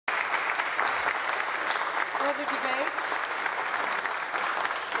further debate?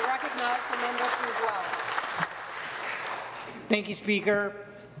 I recognize the member for Guelph. Thank you, Speaker.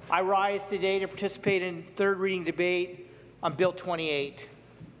 I rise today to participate in third reading debate on Bill 28.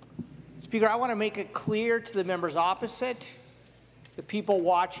 Speaker, I want to make it clear to the members opposite, the people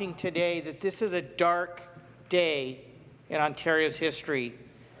watching today, that this is a dark day in Ontario's history.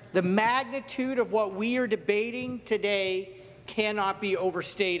 The magnitude of what we are debating today cannot be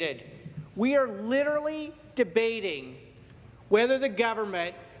overstated. We are literally debating whether the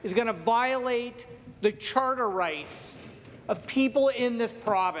government is going to violate the charter rights of people in this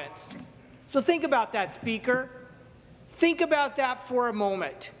province. So think about that, Speaker. Think about that for a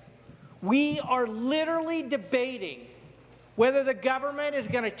moment. We are literally debating whether the government is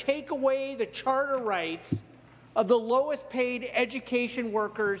going to take away the charter rights of the lowest paid education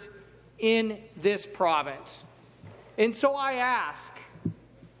workers in this province. And so I ask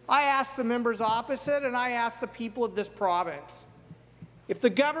the members opposite, and I ask the people of this province, if the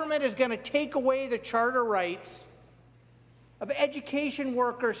government is going to take away the charter rights of education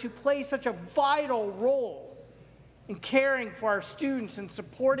workers who play such a vital role in caring for our students and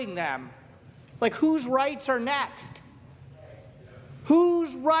supporting them, like, whose rights are next?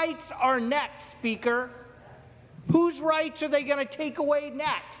 Whose rights are next, Speaker? Whose rights are they going to take away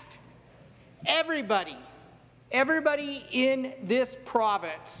next? Everybody in this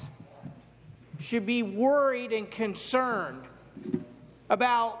province should be worried and concerned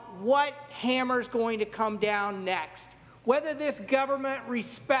about what hammer is going to come down next, whether this government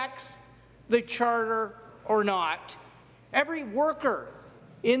respects the charter or not. Every worker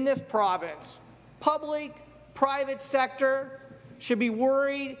in this province, public, private sector, should be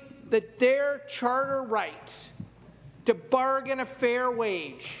worried that their charter rights to bargain a fair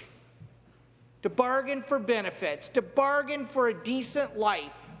wage, to bargain for benefits, to bargain for a decent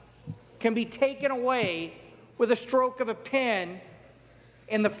life, can be taken away with a stroke of a pen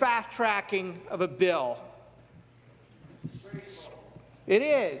and the fast-tracking of a bill. It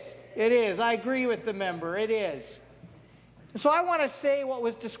is. I agree with the member. It is. So I want to say what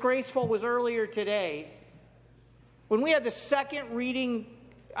was disgraceful was earlier today, when we had the second reading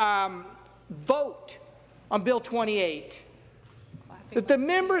vote on Bill 28, that the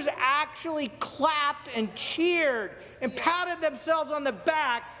members actually clapped and cheered and patted themselves on the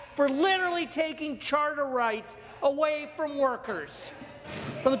back for literally taking charter rights away from workers,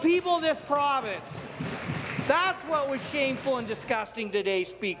 from the people of this province. That's what was shameful and disgusting today,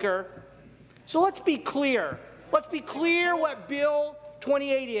 Speaker. So let's be clear. Let's be clear what Bill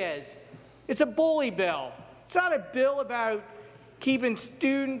 28 is. It's a bully bill. It's not a bill about keeping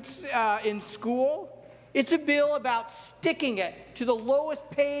students in school. It's a bill about sticking it to the lowest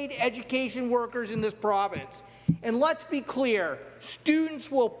paid education workers in this province. And let's be clear, students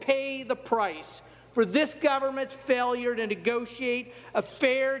will pay the price for this government's failure to negotiate a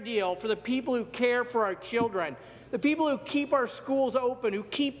fair deal for the people who care for our children, the people who keep our schools open, who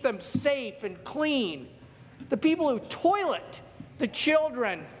keep them safe and clean, the people who toilet the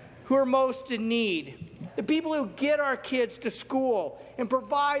children who are most in need, the people who get our kids to school and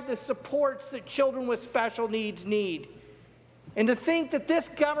provide the supports that children with special needs need. And to think that this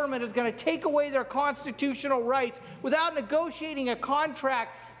government is going to take away their constitutional rights without negotiating a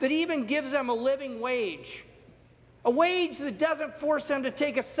contract that even gives them a living wage, a wage that doesn't force them to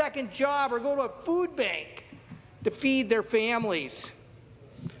take a second job or go to a food bank to feed their families.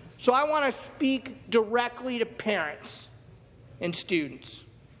 So I want to speak directly to parents and students.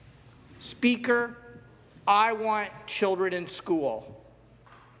 Speaker, I want children in school.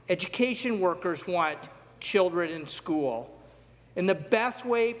 Education workers want children in school. And the best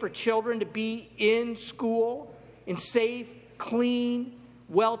way for children to be in school, in safe, clean,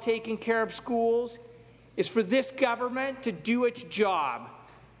 well taken care of schools, is for this government to do its job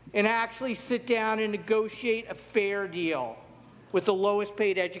and actually sit down and negotiate a fair deal with the lowest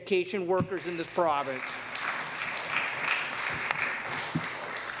paid education workers in this province.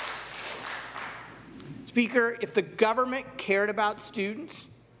 Speaker, if the government cared about students,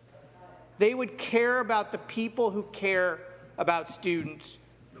 they would care about the people who care about students,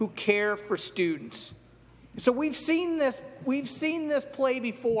 who care for students. So we've seen this play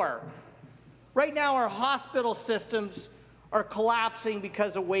before. Right now our hospital systems are collapsing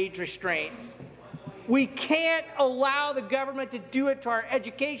because of wage restraints. We can't allow the government to do it to our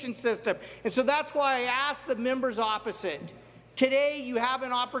education system. And so that's why I ask the members opposite. Today you have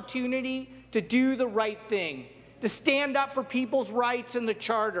an opportunity to do the right thing, to stand up for people's rights in the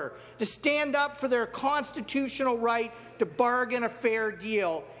Charter, to stand up for their constitutional right to bargain a fair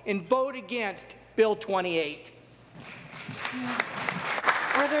deal, and vote against Bill 28.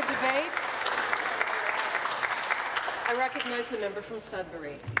 Further debate? I recognize the member from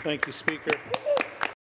Sudbury. Thank you, Speaker.